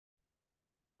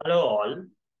Hello all,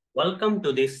 welcome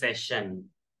to this session.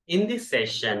 In this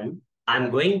session,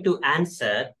 I'm going to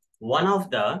answer one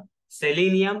of the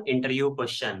Selenium interview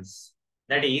questions.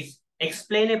 That is,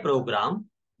 explain a program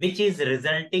which is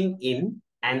resulting in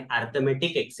an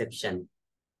arithmetic exception.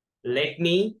 Let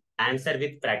me answer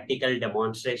with practical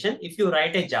demonstration. If you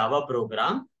write a Java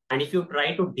program and if you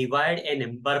try to divide a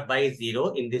number by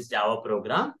 0 in this Java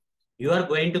program, you are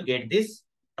going to get this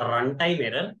runtime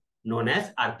error known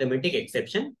as arithmetic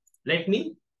exception. Let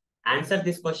me answer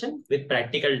this question with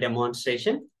practical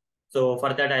demonstration. So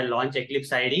for that, I'll launch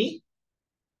Eclipse IDE.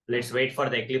 Let's wait for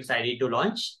the Eclipse IDE to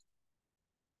launch.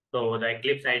 So the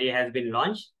Eclipse IDE has been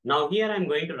launched. Now here I'm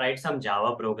going to write some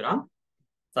Java program.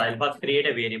 So I'll first create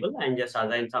a variable and just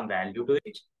assign some value to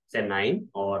it, say 9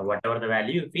 or whatever the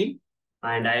value you feel.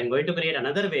 And I'm going to create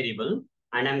another variable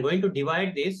and I'm going to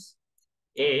divide this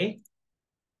a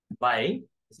by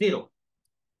 0.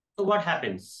 So what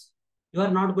happens? You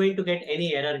are not going to get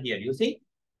any error here. You see,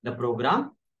 the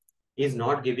program is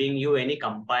not giving you any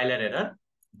compiler error,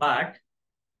 but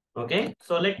okay.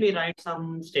 So let me write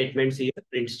some statements here,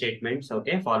 print statements,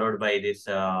 okay, followed by this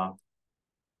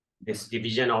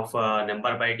division of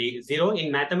number by 0.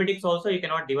 In mathematics also, you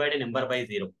cannot divide a number by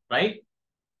 0, right?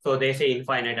 So they say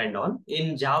infinite and all.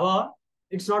 In Java,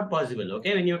 it's not possible,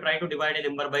 okay? When you try to divide a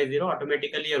number by 0,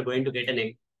 automatically you're going to get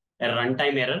a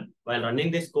runtime error. While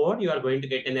running this code, you are going to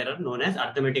get an error known as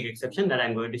arithmetic exception that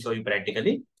I'm going to show you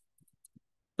practically.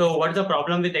 So what's the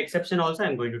problem with exception also,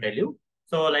 I'm going to tell you.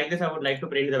 So like this, I would like to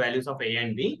print the values of A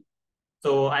and B.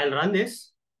 So I'll run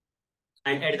this.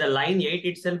 And at the line 8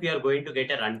 itself, we are going to get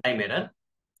a runtime error.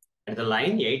 At the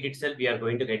line 8 itself, we are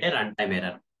going to get a runtime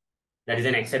error. That is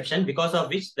an exception because of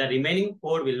which the remaining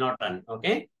code will not run.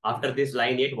 Okay. After this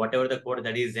line 8, whatever the code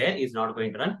that is there is not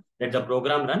going to run. Let the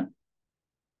program run.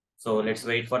 So let's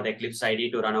wait for the Eclipse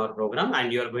IDE to run our program.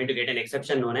 And you are going to get an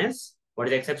exception known as, what is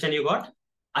the exception you got?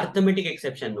 Arithmetic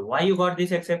exception. Why you got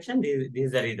this exception? This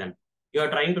is the reason. You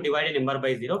are trying to divide a number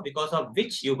by 0 because of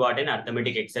which you got an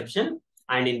arithmetic exception.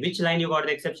 And in which line you got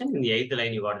the exception? In the 8th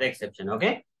line you got the exception.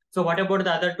 Okay. So what about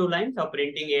the other two lines of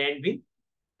printing A and B?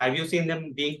 Have you seen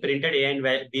them being printed A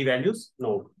and B values?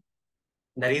 No.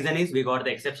 The reason is we got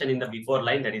the exception in the before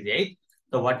line, that is 8.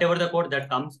 So whatever the code that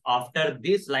comes after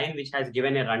this line, which has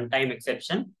given a runtime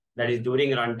exception, that is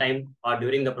during runtime or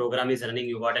during the program is running,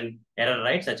 you got an error,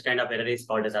 right? Such kind of error is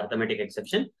called as arithmetic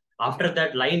exception. After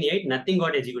that line 8, nothing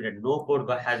got executed. No code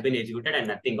has been executed and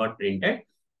nothing got printed.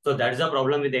 So that's the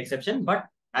problem with the exception. But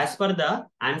as per the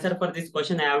answer for this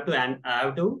question, I have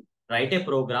to write a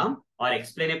program or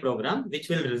explain a program which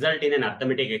will result in an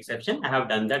arithmetic exception. I have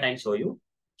done that and shown you.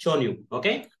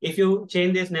 Okay. If you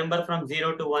change this number from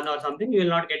 0 to 1 or something, you will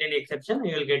not get any exception.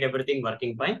 You will get everything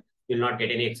working fine. You will not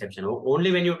get any exception.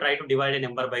 Only when you try to divide a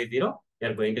number by 0, you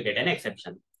are going to get an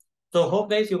exception. So hope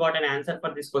guys you got an answer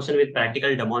for this question with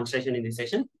practical demonstration in this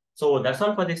session. So that's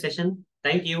all for this session.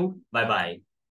 Thank you. Bye-bye.